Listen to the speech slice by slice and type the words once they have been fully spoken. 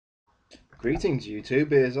Greetings YouTube,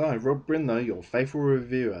 it is I, Rob Brinlow, your faithful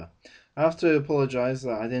reviewer. I have to apologise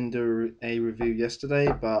that I didn't do a review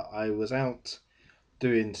yesterday, but I was out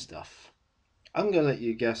doing stuff. I'm going to let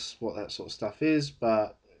you guess what that sort of stuff is,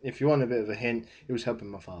 but if you want a bit of a hint, it was helping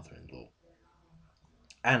my father-in-law.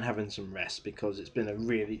 And having some rest, because it's been a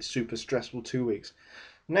really super stressful 2 weeks.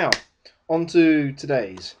 Now, on to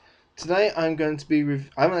today's. Today I'm going to be,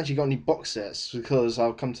 I haven't actually got any box sets, because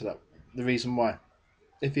I'll come to that, the reason why.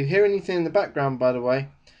 If you hear anything in the background, by the way,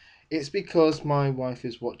 it's because my wife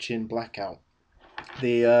is watching Blackout,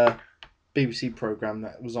 the BBC programme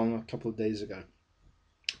that was on a couple of days ago.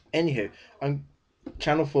 Anywho, I'm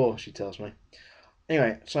Channel 4, she tells me.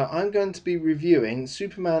 Anyway, so I'm going to be reviewing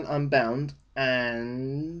Superman Unbound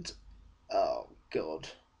and oh god,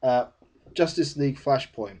 Justice League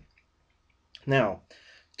Flashpoint. Now,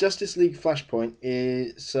 Justice League Flashpoint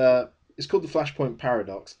is it's called the Flashpoint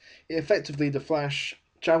Paradox. Effectively, the Flash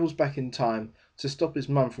travels back in time to stop his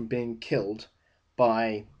mum from being killed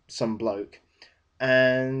by some bloke,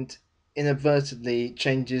 and inadvertently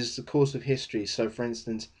changes the course of history. So, for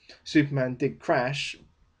instance, Superman did crash,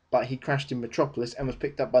 but he crashed in Metropolis and was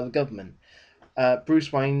picked up by the government.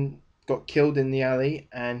 Bruce Wayne got killed in the alley,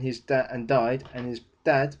 and died, and his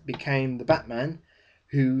dad became the Batman,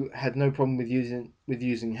 who had no problem with using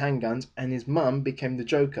handguns, and his mum became the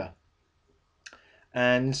Joker.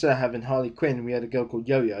 And instead of having Harley Quinn, we had a girl called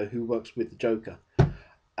Yo-Yo who works with the Joker.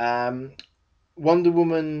 Wonder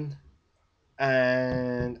Woman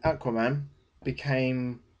and Aquaman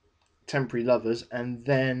became temporary lovers, and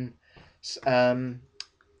then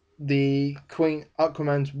the Queen,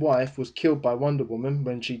 Aquaman's wife, was killed by Wonder Woman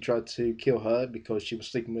when she tried to kill her because she was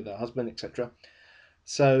sleeping with her husband, etc.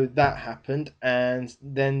 So that happened, and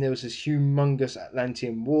then there was this humongous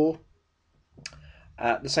Atlantean war.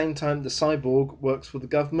 At the same time, the Cyborg works for the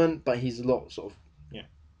government, but he's a lot sort of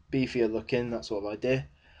beefier looking, that sort of idea.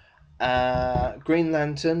 Green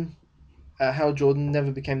Lantern, Hal Jordan never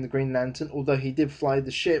became the Green Lantern, although he did fly the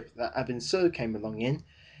ship that Abin Sur came along in.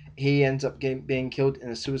 He ends up being killed in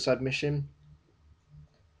a suicide mission.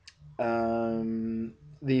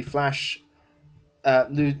 The Flash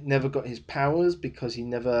never got his powers because he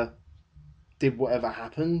never did whatever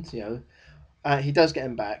happened. He does get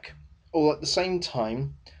him back. All at the same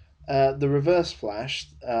time, the Reverse Flash.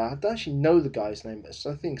 I don't actually know the guy's name, but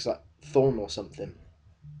I think it's like Thorn or something.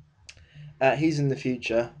 He's in the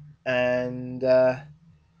future, and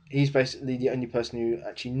he's basically the only person who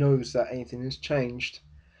actually knows that anything has changed.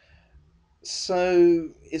 So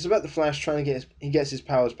it's about the Flash trying to he gets his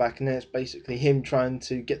powers back, and then it's basically him trying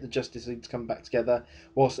to get the Justice League to come back together,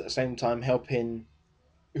 whilst at the same time helping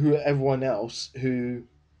everyone else who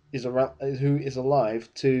is alive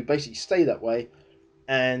to basically stay that way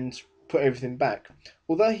and put everything back.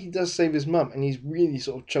 Although he does save his mum, and he's really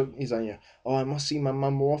sort of choked. He's like, "Oh, I must see my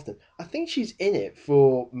mum more often." I think she's in it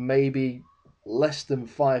for maybe less than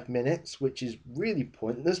 5 minutes, which is really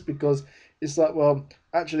pointless because it's like, well,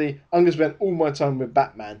 actually, I'm gonna spend all my time with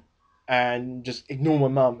Batman and just ignore my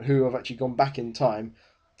mum, who I've actually gone back in time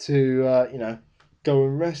to, go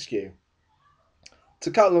and rescue. To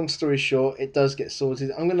cut a long story short, it does get sorted.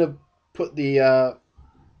 I'm gonna put the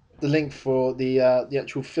link for the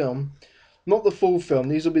actual film, not the full film.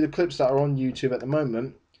 These will be the clips that are on YouTube at the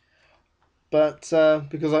moment. But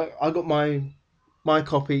because I got my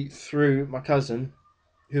copy through my cousin,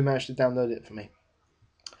 who managed to download it for me.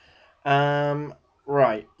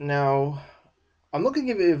 Right now, I'm not gonna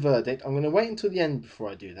give it a verdict. I'm gonna wait until the end before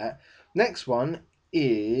I do that. Next one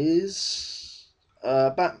is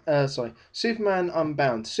Superman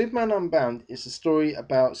Unbound. Superman Unbound is a story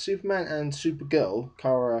about Superman and Supergirl,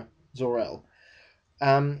 Kara Zor-El,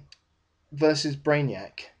 versus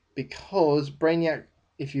Brainiac. Because Brainiac,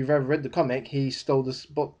 if you've ever read the comic, he stole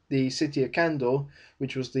the city of Kandor,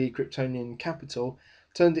 which was the Kryptonian capital,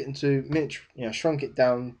 turned it into miniature, shrunk it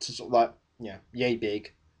down to sort of like, yay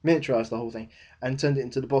big, miniaturized the whole thing, and turned it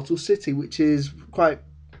into the Bottle City, which is quite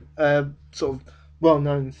sort of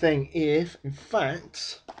well-known thing. If, in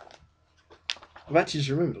fact, I've actually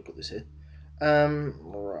just remembered I've got this here.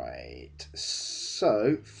 Right.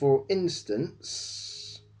 So, for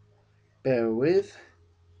instance, bear with.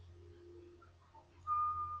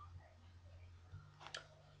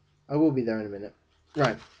 I will be there in a minute.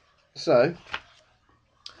 Right. So,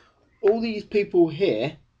 all these people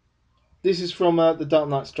here, this is from The Dark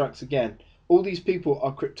Knight Strikes Again. All these people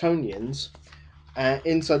are Kryptonians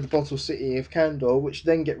inside the Bottle City of Kandor, which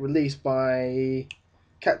then get released by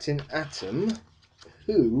Captain Atom,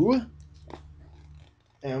 who,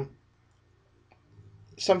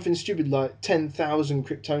 something stupid like 10,000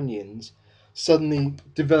 Kryptonians suddenly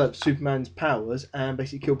develop Superman's powers and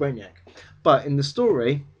basically kill Brainiac. But in the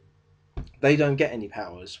story, they don't get any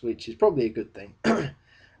powers, which is probably a good thing.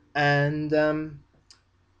 And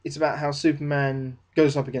it's about how Superman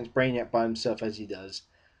goes up against Brainiac by himself as he does,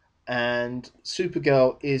 and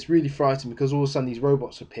Supergirl is really frightened because all of a sudden these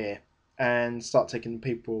robots appear and start taking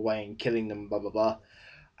people away and killing them, blah blah blah.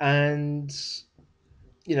 And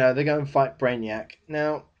they go and fight Brainiac.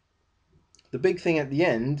 Now, the big thing at the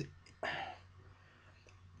end,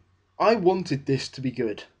 I wanted this to be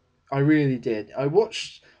good. I really did.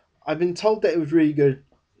 I've been told that it was really good.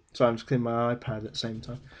 So I'm just cleaning my iPad at the same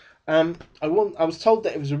time. I was told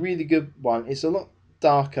that it was a really good one. It's a lot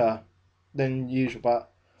darker than usual,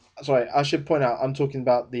 but sorry, I should point out I'm talking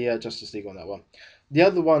about the Justice League on that one. The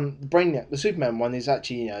other one, Brainiac, the Superman one, is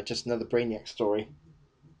actually just another Brainiac story.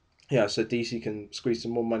 Yeah, so DC can squeeze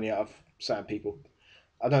some more money out of sad people.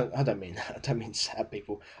 I don't mean I don't mean sad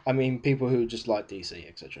people. I mean people who just like DC,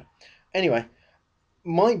 etc. Anyway,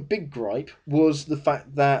 my big gripe was the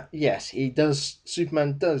fact that yes,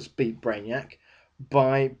 Superman does beat Brainiac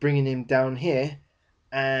by bringing him down here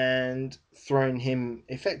and throwing him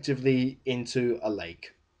effectively into a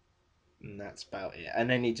lake. And that's about it. And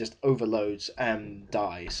then he just overloads and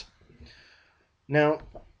dies. Now,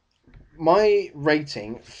 my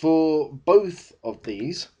rating for both of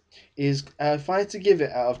these is, if I had to give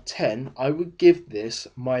it out of 10, I would give this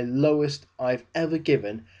my lowest I've ever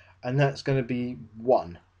given, and that's going to be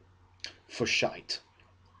 1 for shite.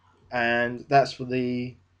 And that's for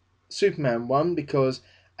the Superman one because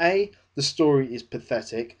A, the story is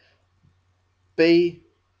pathetic, B,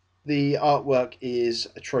 the artwork is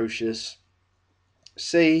atrocious,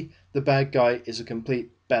 C, the bad guy is a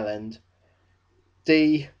complete bellend,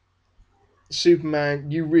 D,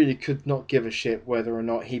 Superman, you really could not give a shit whether or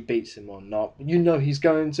not he beats him or not. You know he's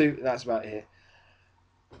going to, that's about it.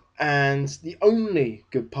 And the only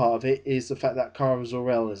good part of it is the fact that Kara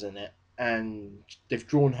Zor-El is in it, and they've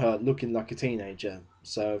drawn her looking like a teenager.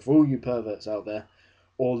 So for all you perverts out there,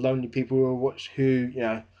 or lonely people who watch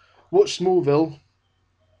Smallville,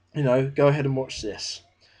 go ahead and watch this.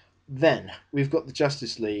 Then we've got the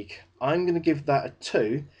Justice League. I'm going to give that a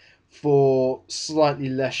 2 for slightly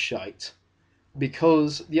less shite,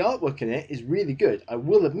 because the artwork in it is really good. I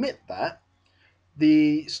will admit that.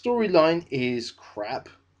 The storyline is crap.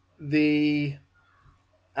 The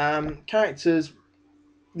characters,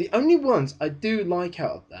 the only ones I do like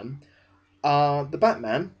out of them are the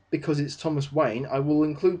Batman, because it's Thomas Wayne. I will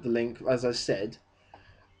include the link, as I said.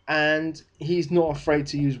 And he's not afraid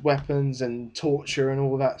to use weapons and torture and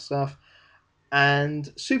all that stuff.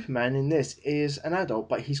 And Superman in this is an adult,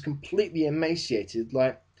 but he's completely emaciated.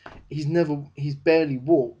 Like, he's barely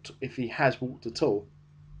walked, if he has walked at all.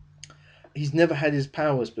 He's never had his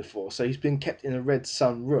powers before, so he's been kept in a red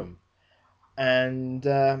sun room. And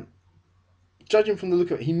judging from the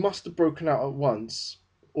look of it, he must have broken out at once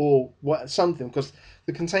or something, because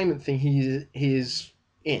the containment thing he is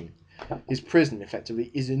in, his prison effectively,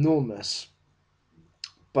 is enormous.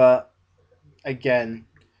 But again,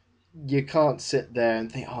 you can't sit there and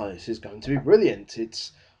think, oh, this is going to be brilliant.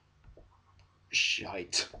 It's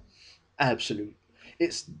shite. Absolute.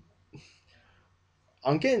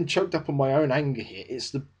 I'm getting choked up on my own anger here.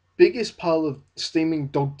 It's the biggest pile of steaming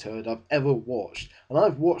dog turd I've ever watched, and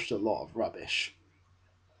I've watched a lot of rubbish.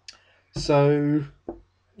 So,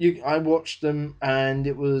 I watched them, and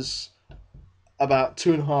it was about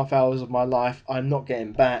 2.5 hours of my life I'm not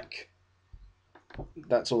getting back.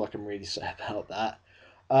 That's all I can really say about that.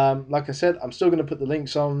 Like I said, I'm still going to put the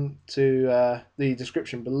links on to the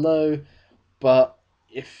description below, but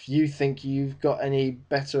if you think you've got any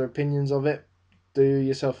better opinions of it, do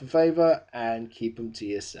yourself a favour and keep them to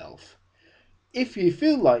yourself. If you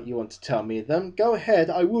feel like you want to tell me them, go ahead.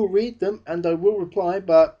 I will read them and I will reply,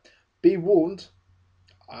 but be warned,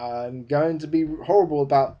 I'm going to be horrible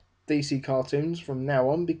about DC cartoons from now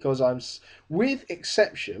on, because with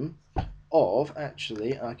exception of,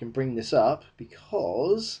 actually, I can bring this up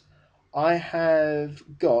because I have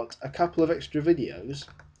got a couple of extra videos.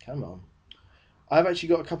 Come on. I've actually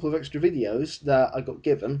got a couple of extra videos that I got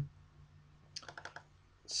given.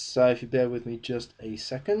 So if you bear with me just a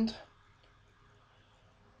second.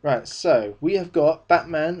 Right, so we have got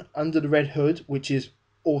Batman Under the Red Hood, which is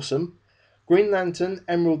awesome. Green Lantern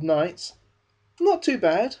Emerald Knights, not too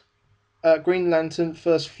bad. Green Lantern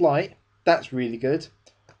First Flight, that's really good.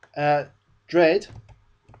 Dread,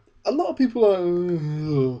 a lot of people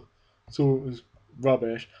thought it was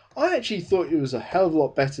rubbish. I actually thought it was a hell of a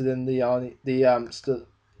lot better than the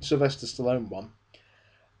Sylvester Stallone one.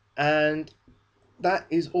 And that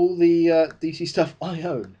is all the DC stuff I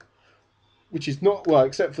own, which is not, well,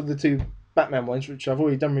 except for the two Batman ones, which I've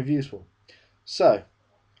already done reviews for. So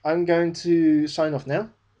I'm going to sign off now.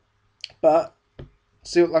 But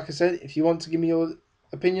still, like I said, if you want to give me your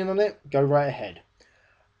opinion on it, go right ahead.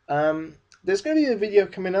 There's going to be a video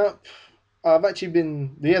coming up. I've actually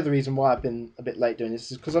been the other reason why I've been a bit late doing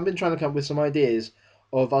this is because I've been trying to come up with some ideas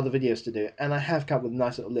of other videos to do, and I have come up with a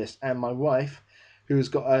nice little list. And my wife, who's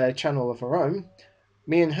got a channel of her own,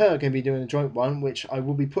 me and her are going to be doing a joint one, which I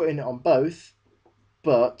will be putting it on both.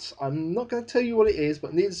 But I'm not going to tell you what it is.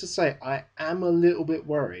 But needless to say, I am a little bit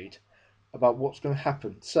worried about what's going to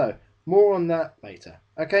happen. So more on that later.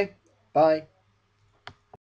 Okay, bye.